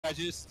got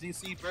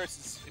GenesisDC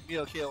versus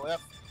Emilkof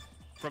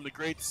from the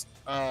great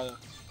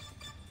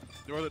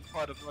northern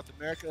part of North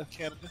America,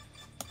 Canada.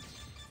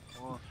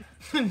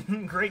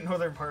 Great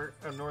northern part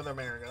of North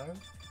America.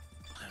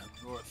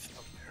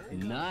 North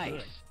America.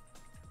 Nice.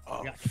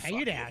 Oh, We got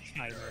K-Dash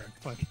Tiger.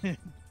 Fucking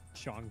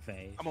Shang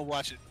Fei. I'm gonna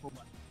watch it. Hold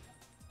on.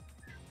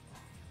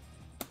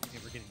 Okay,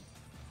 we're getting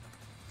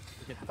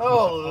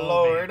Oh,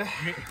 Lord.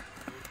 man.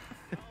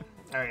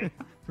 Alright.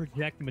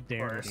 Project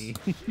modernity.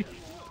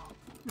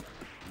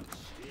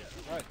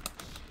 Alright.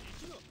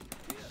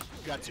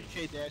 We got 2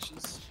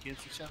 K-dashes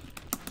against each other.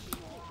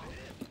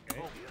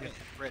 Okay. Oh, yeah.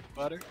 Bread and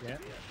butter. Yeah.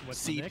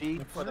 What's the CD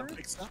next? for the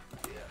mix up.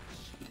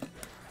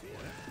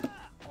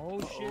 Oh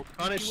shit.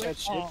 Punish that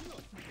shit. Oh.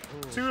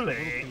 Too A little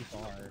late. too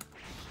far.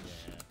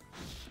 Yeah.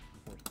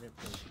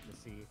 Unfortunate.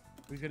 Let's see.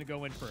 Who's gonna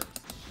go in first?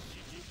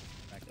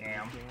 Back to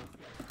Damn.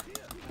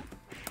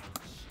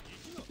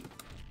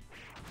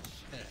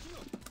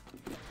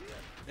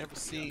 Never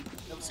seen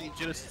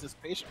Genesis this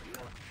patient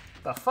before.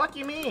 The fuck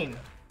you mean?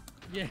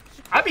 Yeah.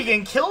 I be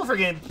getting killed for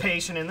getting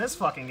patient in this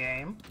fucking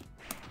game.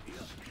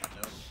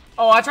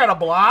 Oh, I tried to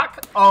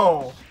block?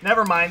 Oh,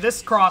 never mind.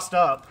 This crossed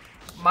up.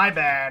 My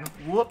bad.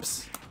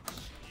 Whoops.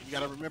 You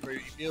gotta remember,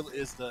 Emil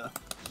is the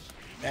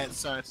mad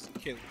science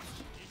killer.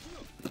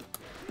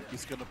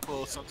 He's gonna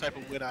pull some type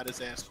of win out his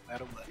ass no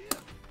matter what.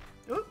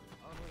 Oop.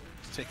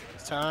 He's taking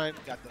his time,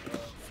 got the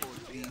forward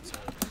B to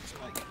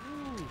spike.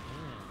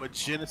 But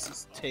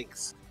Genesis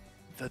takes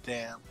the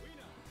damn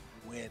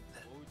win.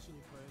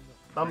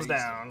 Thumbs Crazy.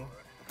 down.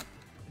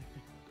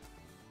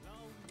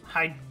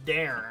 Hi,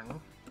 Darren.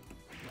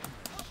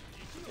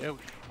 There we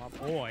go.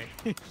 My boy.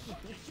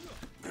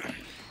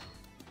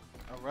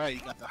 Alright,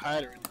 you got the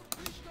hider in.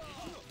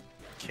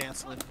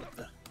 Canceling with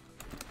the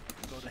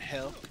go to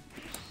hell.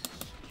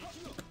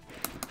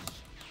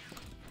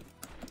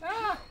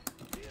 Ah.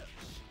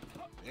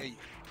 There you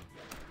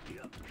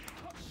go.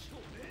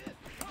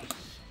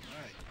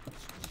 Alright.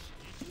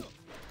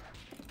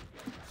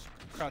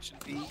 Crouching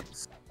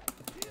B's.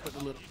 Put a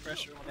little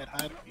pressure on that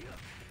hider.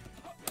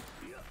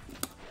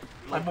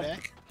 Blow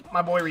back.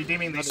 My boy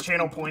redeeming these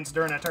channel points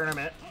during a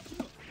tournament.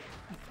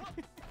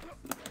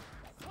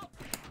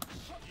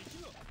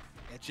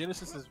 And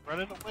Genesis is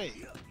running away.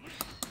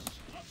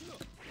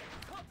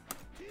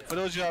 For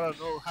those of y'all that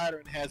don't know,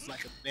 Hydran has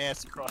like a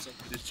nasty crossover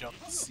with this jump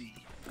to C.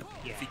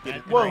 Yeah. If he get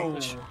it Whoa.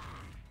 range.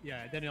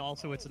 Yeah. Then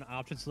also it's an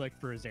option select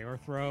for his air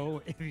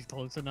throw if he's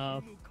close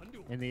enough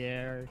in the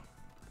air.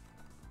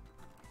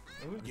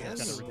 Yes.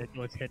 Got a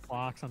ridiculous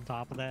hitbox on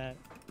top of that.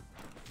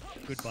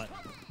 Good button.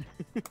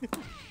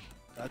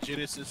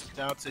 Genesis is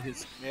down to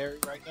his Mary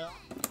right now,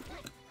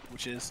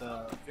 which is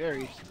a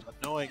very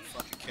annoying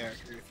fucking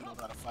character if you know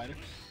how to fight her.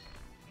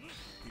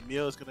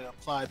 Emil is going to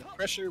apply the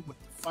pressure with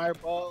the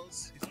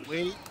fireballs. He's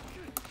waiting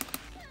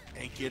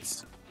and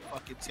gets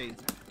fucking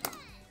tasered.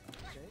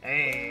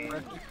 Hey.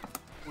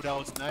 Ooh, that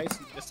was nice.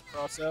 He missed the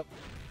cross up.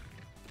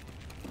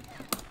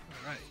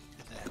 Alright,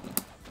 get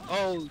that.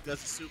 Oh,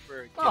 does a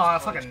super. Oh,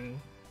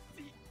 fucking.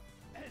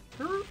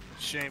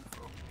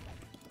 Shameful.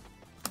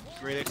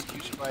 Great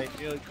execution by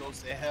Emil. He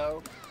goes to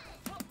hell.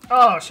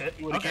 Oh, shit.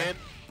 Do it Okay. again.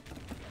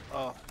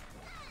 Oh.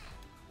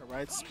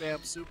 Alright,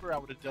 spam super. I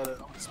would have done it.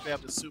 I'm gonna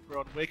spam the super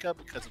on wake up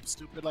because I'm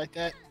stupid like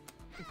that.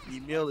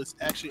 Emil has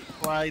actually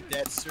applied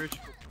that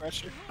surgical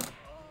pressure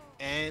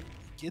and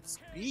gets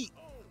beat.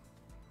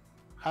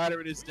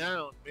 Hyder is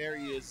down.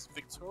 Mary is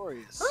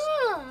victorious.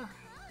 Ah.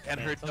 And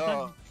her Sometimes-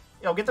 dog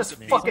Yo, get this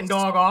That's fucking amazing.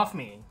 dog off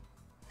me.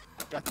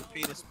 got the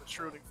penis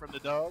protruding from the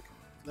dog.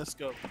 Let's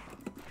go.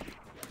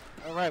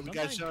 Alright, we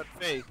got Jean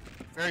Fei.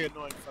 Very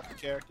annoying fucking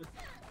character.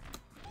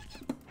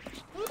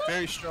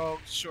 Very strong,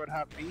 short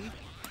hop B.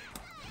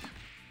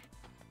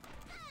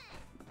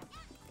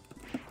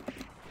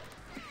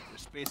 They're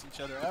spacing each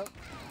other out.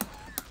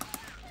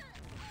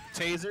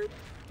 Tasered.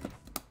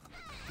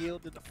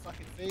 Healed in the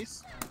fucking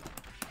face.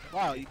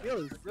 Wow,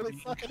 Emil is really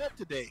fucking up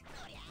today.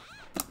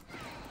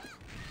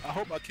 I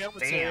hope my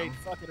commentary Damn. ain't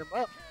fucking him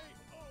up.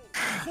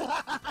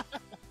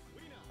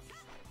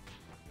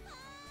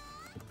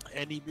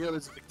 And Emil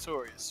is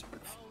victorious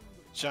with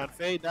Jean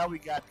Fei. Now we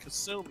got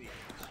Kasumi.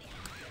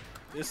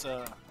 This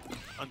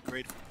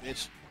ungrateful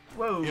bitch.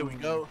 Whoa. Here we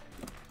go.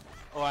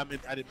 Oh, I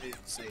didn't mean to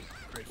say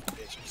ungrateful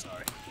bitch. I'm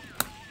sorry.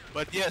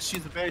 But yes,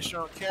 she's a very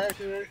strong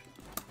character.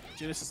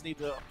 Genesis needs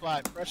to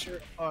apply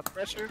pressure on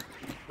pressure,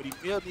 but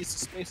Emil needs to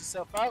space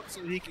himself out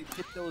so he can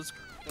get those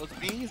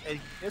bees, and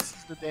he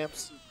misses the damn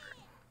super.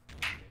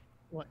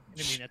 Well,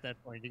 I mean, at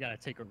that point, you gotta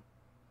take a,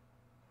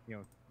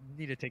 you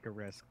need to take a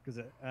risk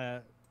because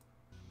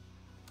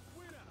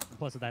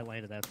plus if that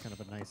landed, that's kind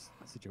of a nice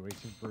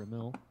situation for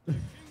Emil. All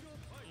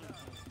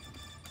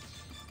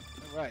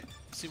right,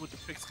 let's see what the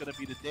pick's gonna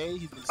be today.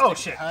 He's gonna Oh,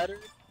 stick shit. with Hyder,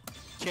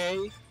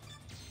 K.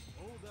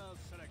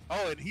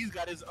 Oh, and he's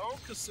got his own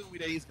Kasumi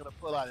that he's gonna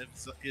pull out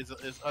his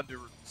under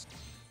roots.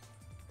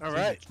 All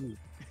right.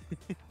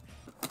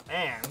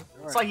 Man, it's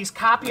Alright. like he's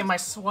copying my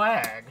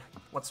swag.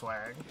 What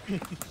swag?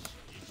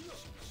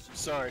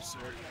 Sorry, sir.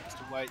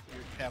 Mr. White,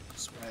 you're Captain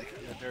Swag.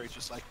 You're very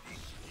just like me.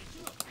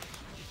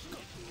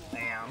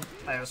 Damn. Damn,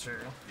 that was true.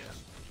 Yeah.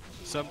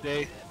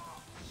 Someday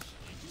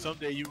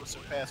you will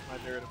surpass my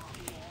narrative.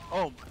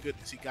 Oh my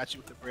goodness, he got you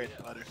with the bread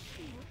and butter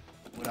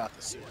without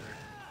the sugar.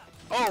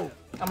 Oh!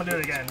 I'm gonna do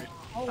it again.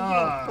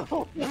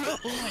 Oh,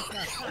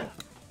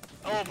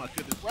 Oh my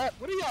goodness, what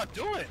are y'all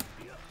doing?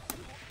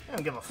 I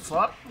don't give a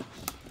fuck.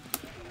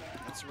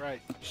 That's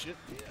right, shit.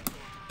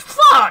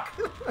 Fuck!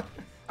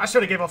 I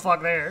should have gave a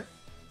fuck there.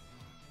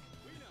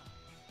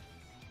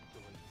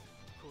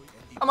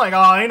 I'm like,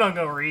 oh, ain't not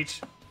gonna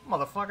reach,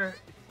 motherfucker.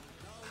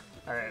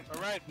 All right.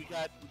 All right, we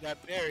got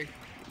Barry.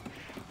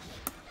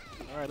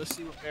 All right, let's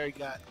see what Barry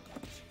got.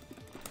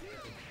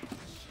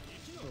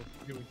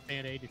 Doing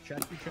fan A to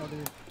check each other.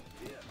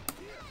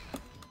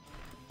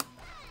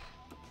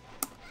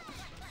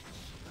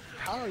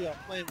 How are y'all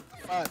playing with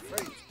 5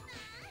 frames?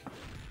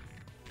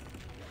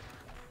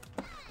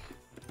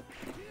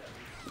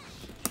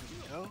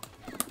 No?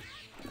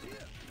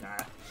 Nah.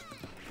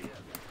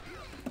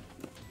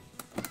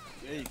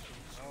 There you go.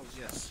 Oh,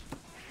 yes.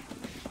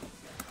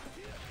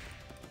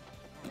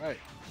 All right.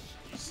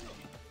 Let's see.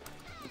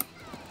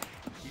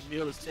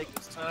 Emil is taking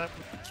his time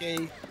with the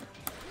K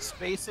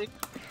spacing.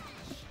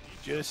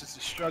 Genesis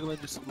is struggling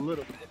just a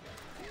little bit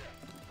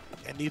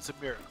and needs a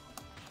miracle.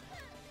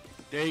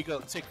 There you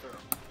go, tick throw.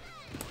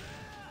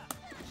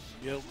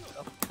 Emil with the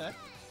uppercut.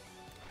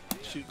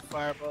 Shooting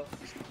fireballs.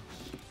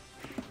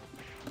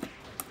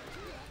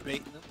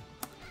 Baiting them.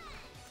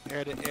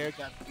 Air to air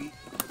got beat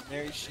with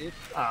Mary shit.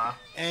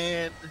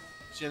 And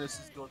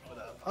Genesis going for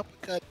the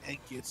uppercut and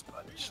gets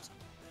punished.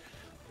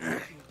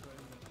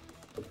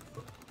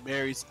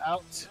 Mary's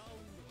out.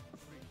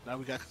 Now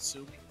we got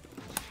Kasumi.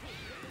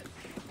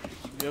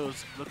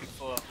 Emil's looking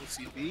for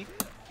OCB,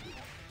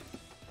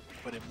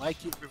 but it might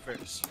get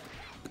reversed.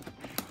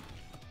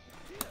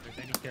 If there's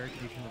any character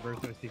you can reverse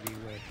OCB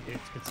with,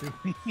 it's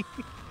Katsumi.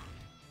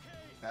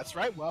 That's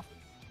right, Waffle.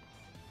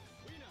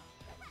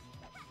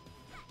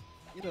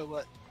 You know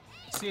what?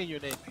 Seeing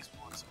your name makes me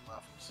want some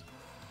waffles.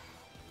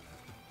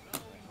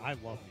 I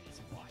love me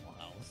some Waffle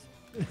House.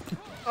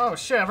 Oh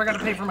shit! I forgot to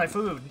pay for my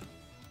food.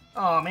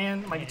 Oh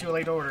man, might be too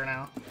late to order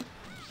now.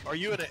 Are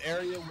you in an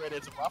area where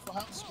there's a Waffle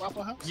House?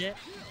 Waffle House? Yeah,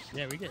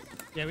 we get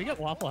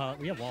Waffle House.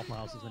 We have Waffle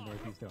Houses in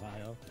Northeast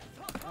Ohio.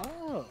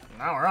 Oh.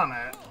 Now where I'm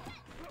at.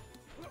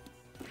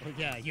 Well,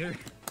 yeah,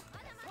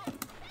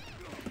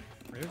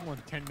 there's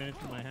one 10 minutes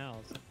from my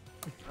house.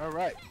 All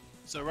right.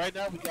 So right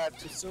now we got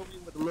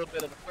Kasumi with a little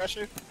bit of the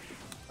pressure.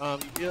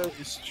 Emil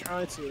is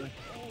trying to.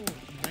 Oh,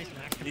 nice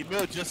max.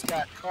 Emil just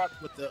got caught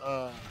with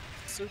the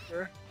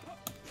super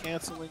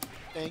canceling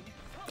thing.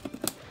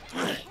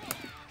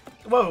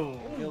 Whoa!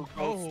 Emil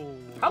Oh.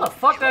 How the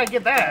fuck did I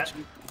get that?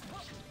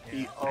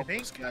 He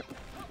almost got.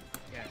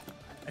 Yeah,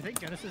 I think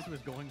Genesis was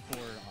going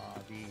for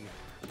the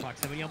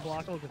proximity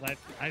unblockable because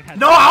I've had.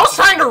 No, I was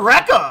trying to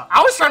Rekka.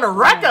 I was trying to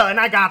Rekka, and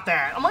I got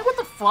that. I'm like, what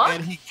the fuck?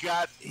 And he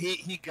got you,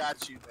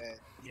 man.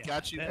 He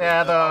got you.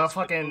 Yeah, the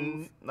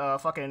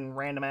fucking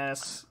random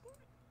ass.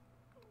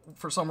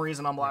 For some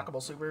reason,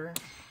 unblockable super.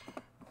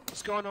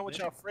 What's going on with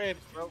y'all friends,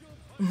 bro?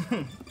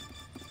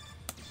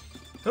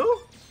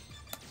 Who?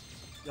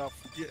 Y'all,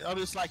 I'm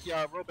just like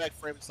y'all rollback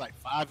frame is like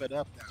 5 and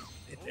up now.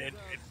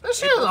 This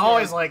shit is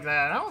always like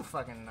that. I don't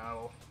fucking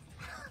know.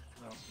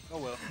 No. Oh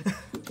well.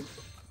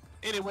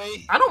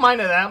 Anyway. I don't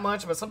mind it that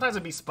much, but sometimes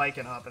it'd be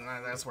spiking up, and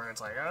that's where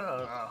it's like,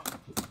 oh.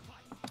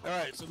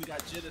 Alright, so we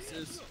got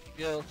Genesis,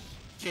 Emil,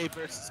 K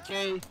versus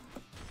K.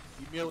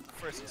 Emil with the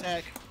first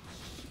attack.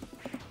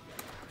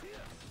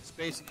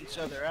 Spacing each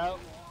other out.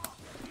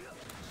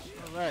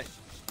 Alright.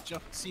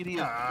 Jumping CD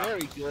is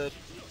very good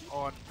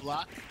on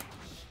block.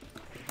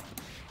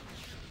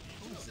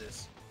 Who is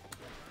this?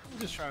 I'm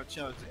just trying to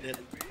challenge the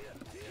deadly.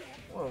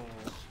 Whoa.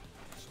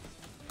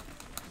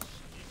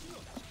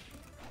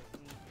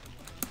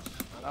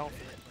 I don't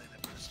feel like playing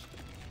that person.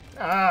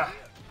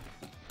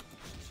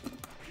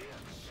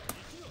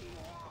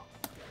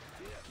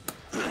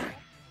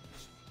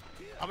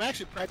 I'm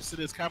actually practicing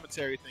this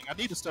commentary thing. I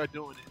need to start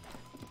doing it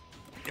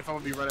if I'm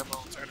gonna be running my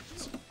own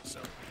tournaments. So,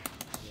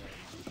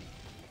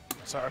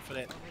 sorry for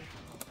that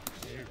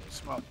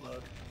small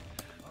plug.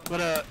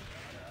 But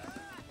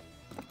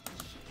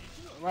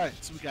alright,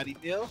 so we got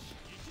Emil.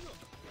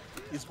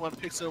 He's 1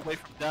 pixel away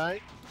from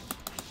dying.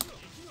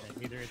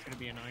 Yeah, either it's gonna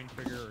be a 9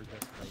 trigger or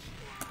just like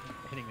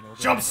hitting an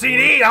over. Jump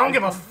CD! I don't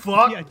give a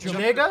fuck, Yeah, jump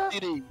nigga!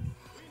 CD.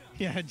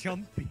 Yeah,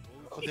 jump.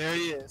 Oh, there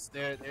he is.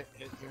 There's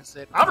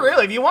it. I'd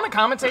really, if you want to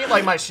commentate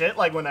like my shit,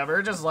 like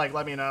whenever, just like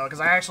let me know, because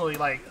I actually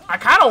like, I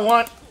kind of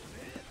want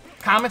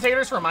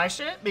commentators for my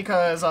shit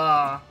because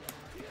I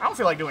don't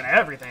feel like doing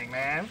everything,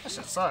 man. That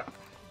shit suck.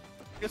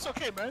 It's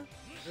okay, man.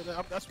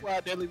 That's why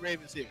Deadly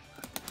Raven's here.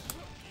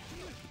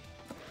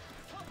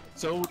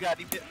 So we got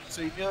Emil.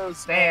 So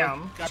Emil's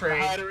Damn, got trade.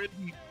 the hider in.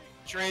 He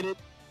traded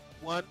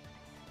 1,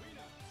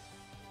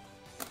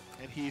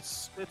 and he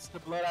spits the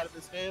blood out of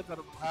his hands. I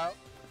don't know how.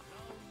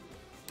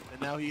 And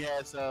now he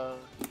has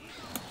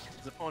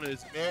his opponent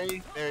is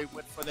Mary. Mary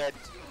went for that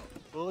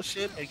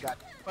bullshit and got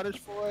punished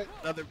for it.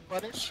 Another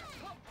punish.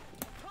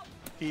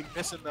 He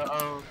missing the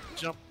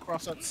jump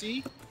across on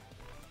C.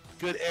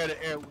 Good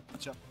air-to-air with the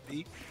jump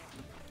B.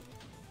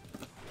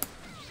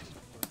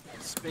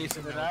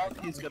 Spacing it out.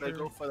 He's gonna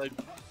go for the.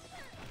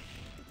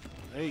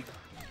 There you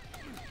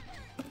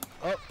go.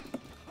 Oh,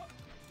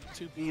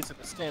 2 Bs and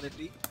a standard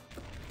B.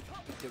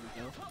 There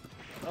we go.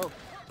 Oh,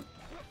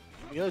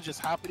 Emil just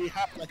hoppity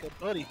hop like a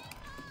bunny.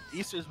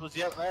 Easter's was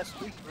yet last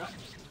week, bro.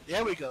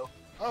 There we go.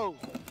 Oh,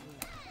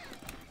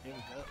 there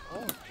we go.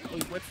 Oh,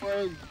 he went for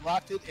it, he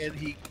blocked it, and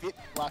he didn't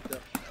block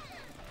up.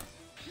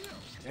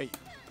 There you go.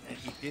 And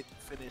he didn't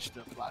finish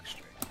the block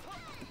straight.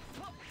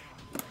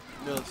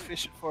 Emil's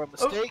fishing for a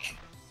mistake.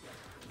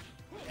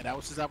 And that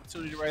was his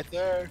opportunity right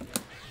there.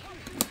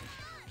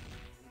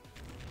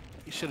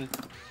 He should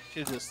have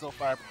just slow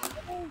fire.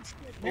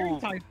 Very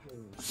tight.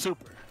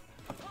 Super.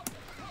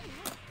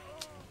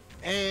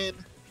 And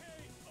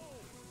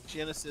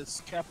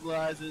Genesis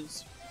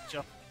capitalizes,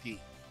 jump D.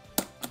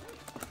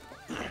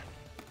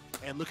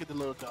 And look at the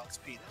little dog's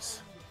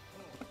penis.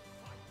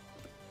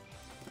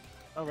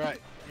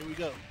 Alright, here we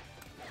go.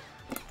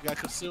 We got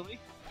Kasumi.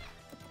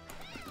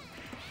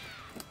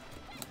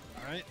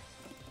 Alright.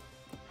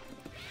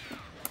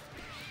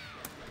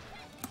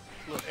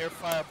 Little air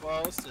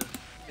fireballs to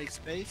make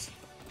space.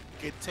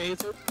 Get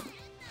tasered.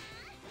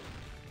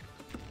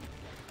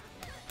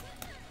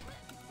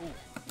 Ooh.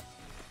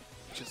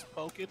 Just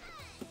poking.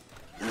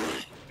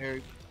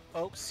 Very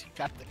pokes. He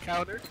got the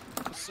counter.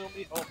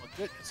 Kasumi. Oh my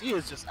goodness. He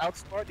is just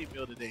outsmarting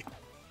Emil today.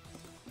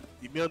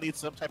 Emil needs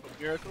some type of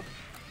miracle.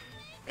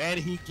 And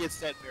he gets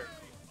that miracle.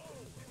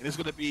 And it's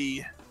going to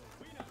be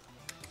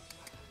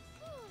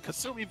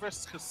Kasumi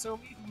versus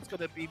Kasumi. Who's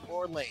going to be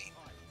more lane?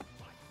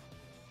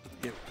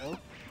 Here we go.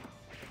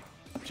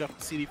 Jump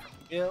the CD from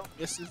Emil.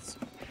 Misses.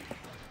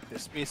 They're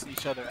spacing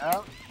each other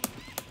out.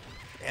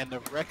 And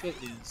the record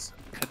is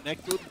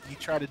connected. He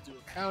tried to do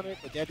a counter,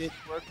 but that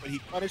didn't work. But he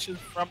punishes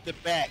from the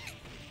back.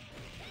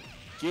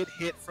 Get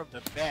hit from the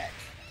back.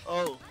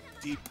 Oh,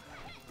 deep.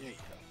 There you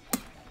go.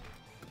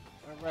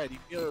 Alright,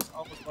 Emil is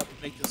almost about to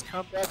make this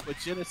comeback, but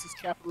Genesis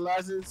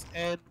capitalizes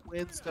and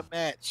wins the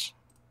match.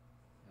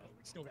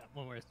 We still got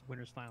one more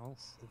winners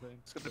finals.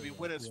 It's going to be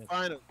winners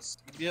finals.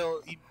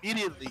 Emil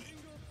immediately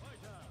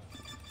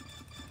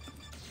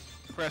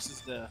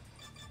presses the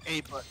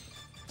A button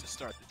to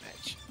start the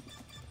match.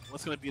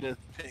 What's going to be the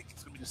pick?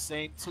 It's going to be the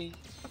same team.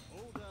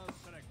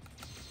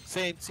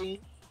 Same team.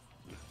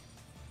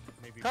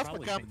 Maybe How's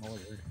probably my same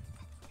order.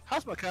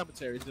 How's my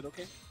commentary? Is it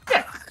okay?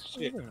 Yeah.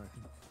 Shit.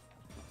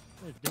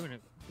 You're doing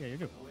it. Yeah, you're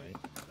doing it right.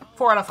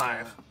 4 out of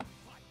 5.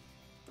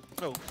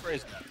 Oh,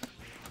 praise God.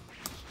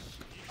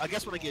 I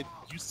guess when I get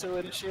used to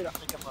it and shit, I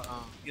think I'm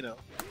gonna, you know,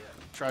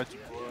 try to do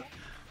more.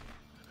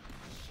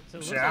 So it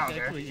looks Yeah, like okay.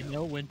 actually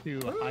Emil went to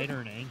a hider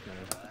and anchor.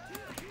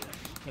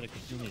 Instead of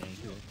Kasumi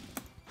anchor.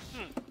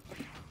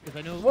 Because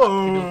I know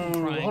Whoa, Emil's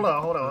been trying hold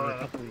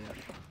on.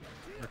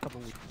 for a couple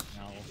weeks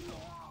now.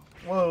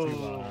 Whoa, To,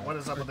 what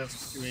is up with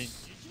this? Doing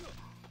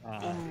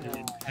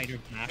hider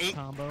max 8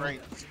 combo.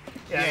 brains.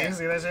 Yeah, you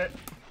see that shit?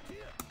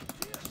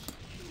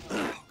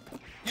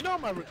 You know,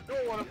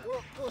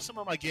 what some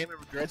of my gaming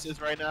regrets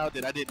is right now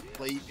that I didn't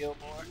play Emil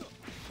more.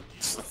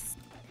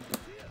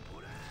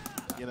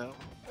 You know.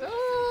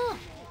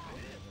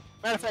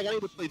 Matter of fact, I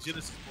need to play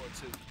Genesis more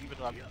too, even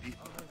though I've been beaten.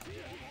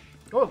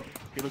 Whoa.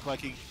 He looked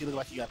like he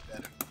got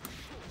better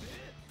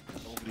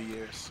over the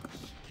years.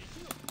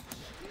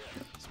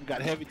 So we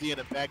got Heavy D in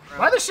the background.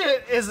 Why the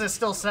shit is this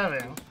still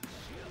 7?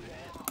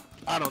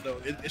 I don't know.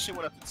 It shit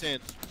went up to 10.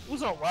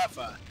 Who's on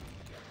Wi-Fi?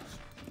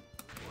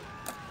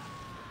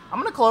 I'm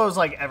gonna close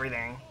like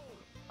everything.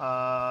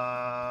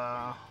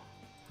 Let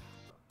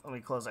me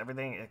close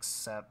everything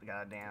except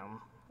goddamn.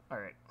 All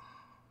right.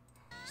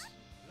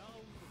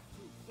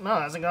 No,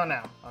 it hasn't gone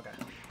now. Okay.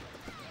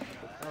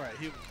 All right,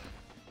 here we go.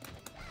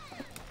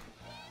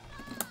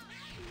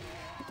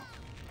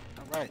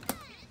 All right,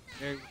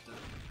 there with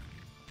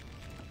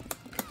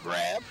the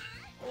grab.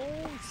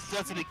 Oh,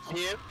 does it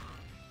again.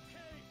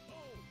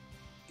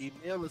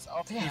 Emil is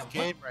off his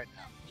game right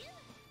now.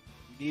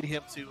 We need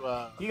him to.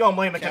 You gonna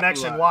blame the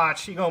connection? capitalize.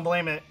 Watch. You gonna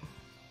blame it.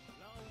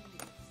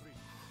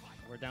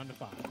 We're down to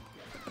 5.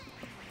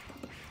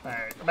 All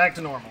right, back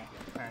to normal.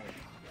 All right.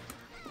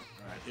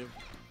 All right, here we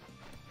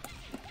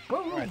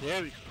go. Woo. All right,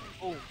 there we go.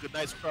 Oh, good,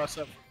 nice cross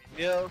up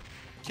from Emil.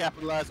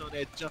 Capitalize on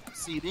that jump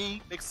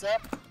CD mix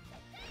up.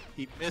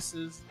 He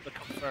misses the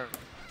confirm.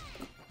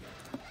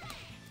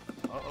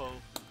 Uh-oh.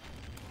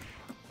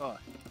 Oh,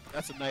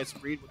 that's a nice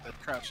read with that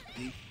crouch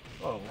D.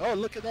 Whoa. Oh,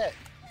 look at that.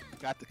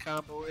 Got the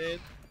combo in.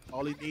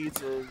 All he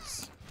needs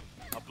is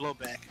a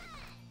blowback.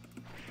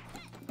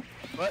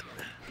 But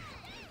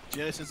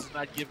Genesis is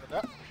not giving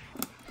up.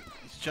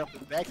 He's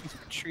jumping back. He's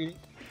retreating.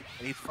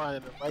 And he's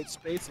finding the right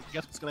space. And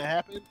guess what's going to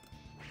happen?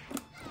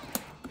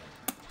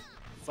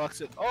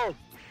 Fucks it. Oh,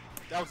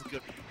 that was a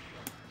good one.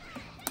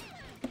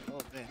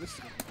 Oh, man. This is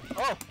good.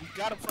 Oh, he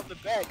got him from the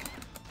back.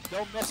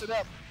 Don't mess it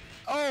up.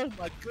 Oh,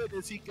 my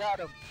goodness. He got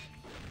him.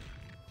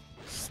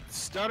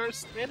 Stunner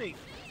spinning.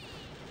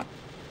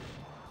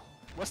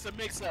 What's the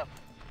mix-up?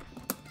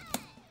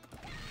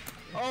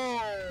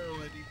 Oh,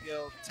 and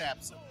Emil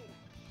taps him.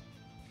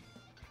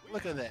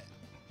 Look at that.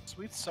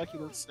 Sweet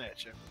succulent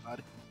snatch,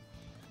 everybody.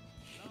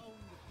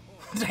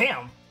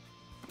 Damn.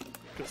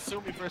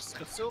 Kasumi versus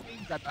Kasumi.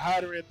 You got the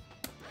Hyderin.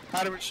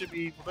 Hyderin should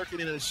be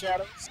lurking in the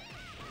shadows.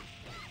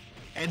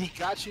 And he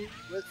got you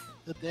with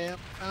the damn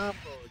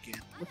combo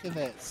again. Look at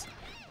this.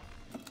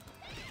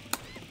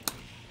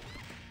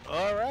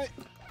 Alright.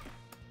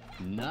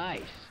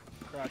 Nice.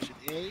 Crouching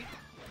A.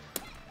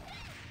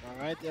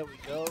 Alright, there we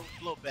go.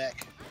 Blow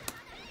back.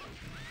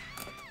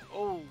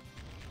 Oh.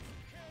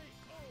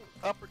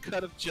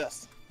 Uppercut of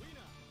justice.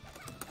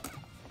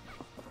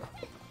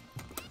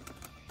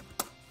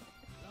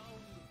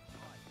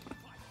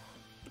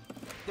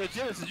 Yo,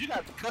 Genesis, you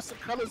got custom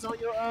colors on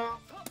your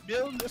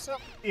build or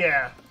something?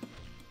 Yeah.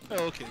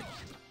 Oh, okay.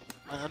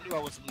 I knew I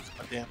wasn't losing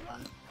my damn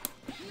mind.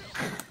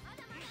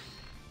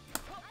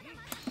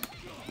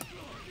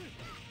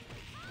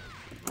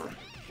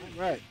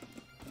 Alright.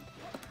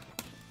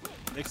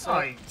 Mix up.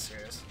 Oh, you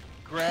serious?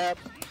 Grab.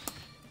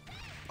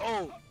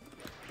 Oh!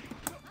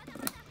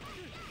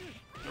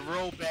 The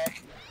roll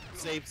back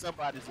saved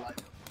somebody's life.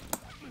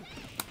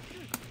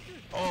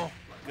 Oh,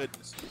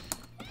 goodness.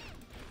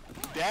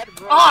 That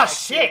roll Oh back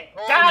shit!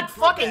 saved- God he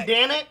blew fucking back.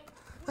 damn it!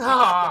 He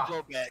got Oh,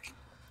 the blow back.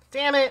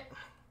 damn it!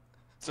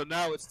 So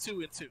now it's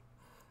 2-2.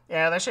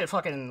 Yeah, that shit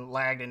fucking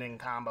lagged and didn't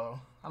combo.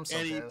 I'm so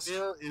And pissed.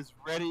 Emil is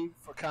ready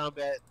for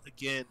combat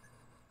again.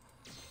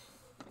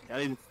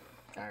 Alright.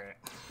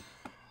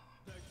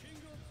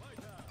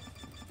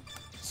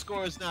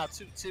 Score is now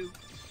 2-2.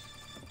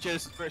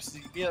 Genesis versus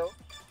Emil.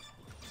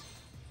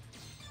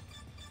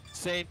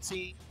 Same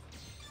team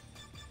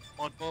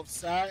on both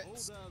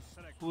sides.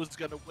 Who's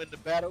going to win the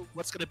battle?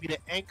 What's going to be the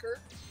anchor?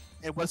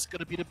 And what's going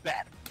to be the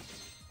battle?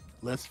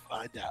 Let's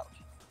find out.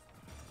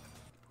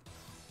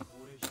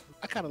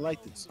 I kind of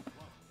like this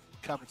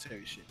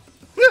commentary shit.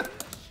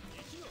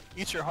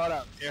 Eat your heart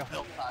out, air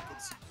help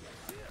pockets.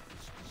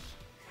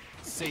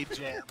 Say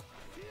jam.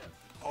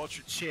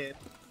 Ultra chin.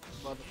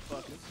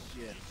 Motherfuckers.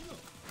 Yeah.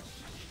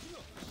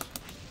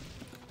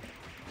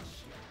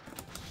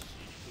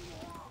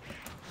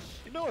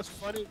 You know what's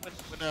funny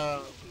when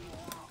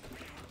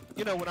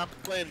you know when I'm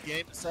playing a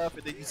game and stuff,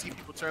 and then you see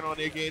people turn on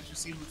their games, you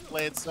see who's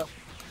playing stuff.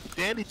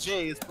 Danny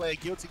J is playing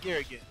Guilty Gear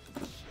again.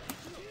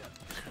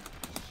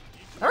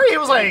 I heard he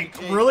was like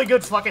really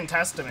good fucking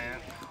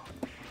Testament.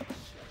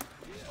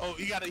 Oh,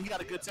 he got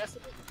a good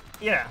testament.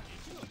 Yeah.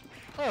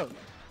 Oh,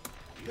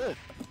 good.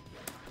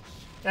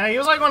 Yeah, he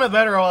was like one of the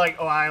better like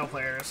Ohio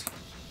players.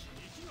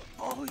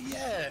 Oh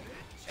yeah.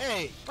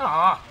 Hey,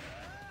 Aw.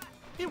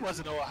 he was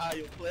an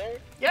Ohio player.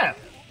 Yeah.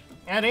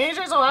 And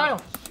AJ's Ohio.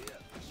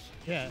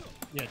 Yeah,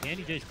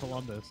 Danny J's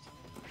Columbus.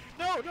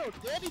 No,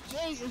 Danny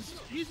J is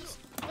he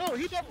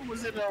never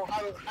was in the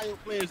Ohio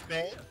Players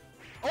band.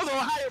 Oh, the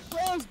Ohio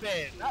Players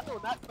band.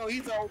 No,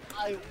 he's an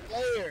Ohio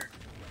player.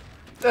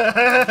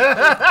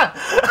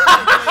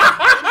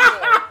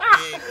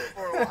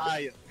 For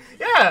Ohio.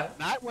 Yeah.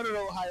 Not one of the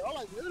Ohio. I'm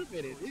like, wait a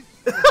minute. He's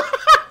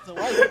a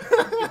white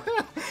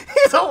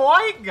He's a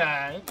white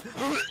guy.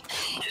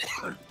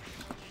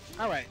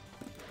 All right.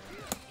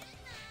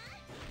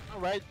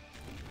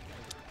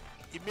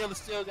 Emil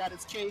still got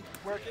his cake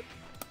working.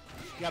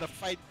 You gotta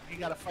fight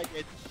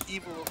that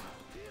evil,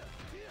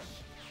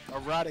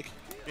 erotic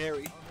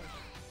Mary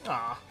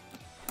Aw.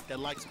 that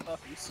likes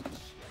puppies.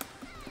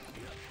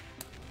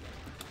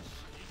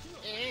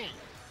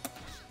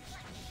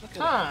 Look at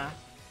that. Huh.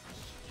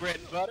 Bread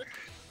and butter.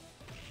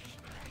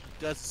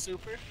 Does the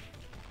super.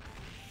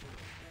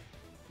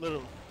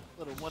 Little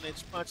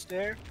 1-inch punch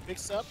there.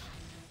 Mix up.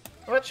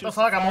 What the Choose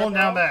fuck? the I'm holding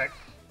down fireball. back.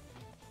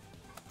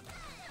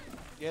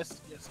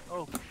 Yes.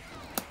 Oh.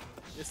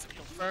 It's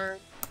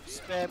confirmed.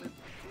 Spamming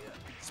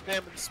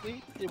the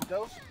sweep. Here we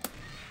go.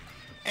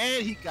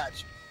 And he got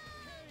you.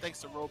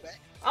 Thanks to rollback.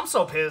 I'm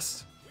so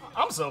pissed.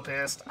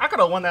 I could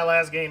have won that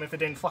last game if it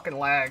didn't fucking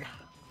lag.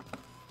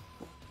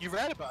 You're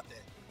right about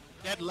that.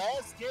 That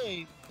last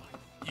game,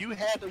 you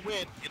had to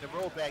win, and the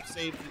rollback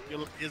saved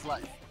his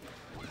life.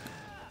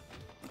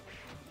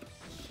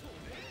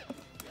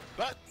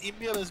 But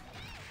Emil is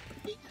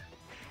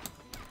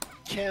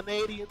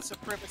Canadian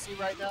supremacy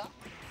right now.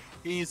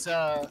 He's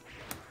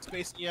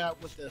spacing you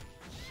out with the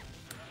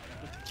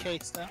K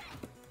stuff.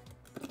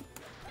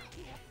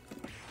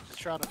 Just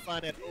trying to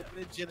find that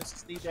opening.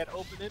 Genesis need that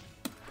opening.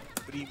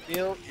 But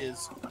Emil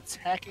is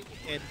attacking,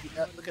 and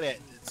look at that.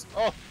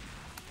 Oh!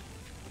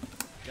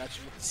 Got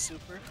you with the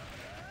super.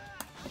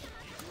 Oh,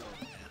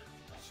 man.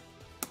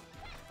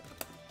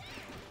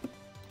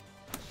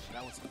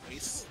 That was a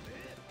waste.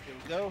 Here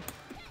we go.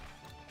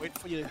 Wait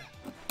for you.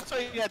 That's all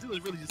you gotta do is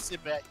really just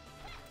sit back.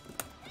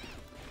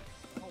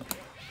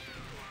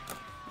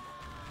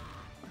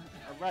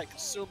 Alright,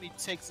 Kasumi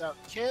takes out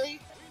K.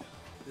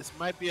 This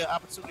might be an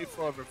opportunity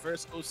for a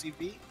reverse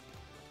OCV.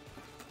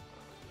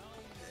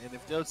 And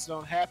if those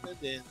don't happen,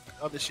 then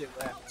other shit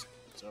will happen.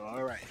 So,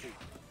 alright.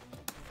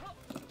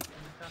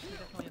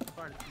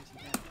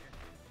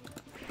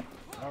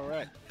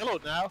 Alright. Hello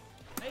now.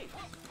 Hey.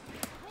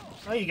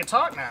 Oh, you can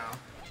talk now.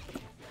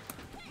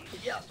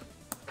 Yeah.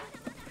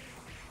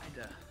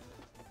 Kinda.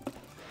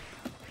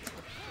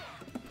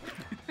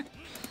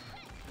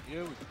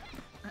 Here we go.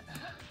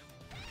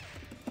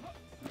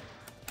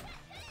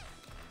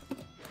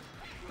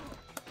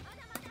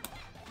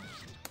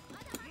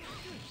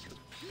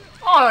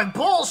 Oh,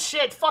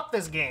 bullshit! Fuck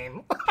this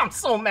game. I'm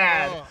so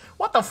mad. Oh.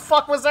 What the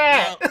fuck was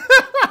that?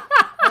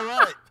 All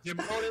right,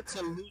 demoted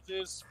to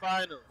losers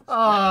finals.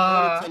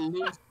 Uh. Demoted to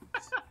losers.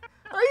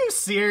 Are you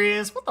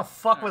serious? What the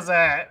fuck was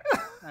that?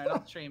 Alright,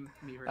 I'll stream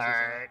me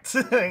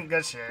versus Alright.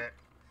 Good shit.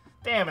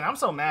 Damn it, I'm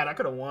so mad. I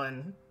could have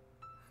won.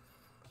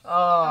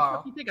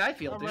 How you think I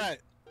feel, All dude? right.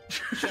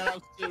 Shout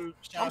out to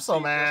I'm so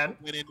you mad.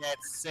 for winning that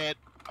set.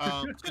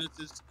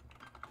 Genesis,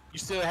 you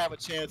still have a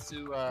chance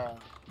to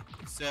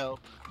excel.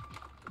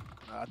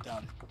 I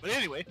doubt it. But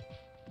anyway,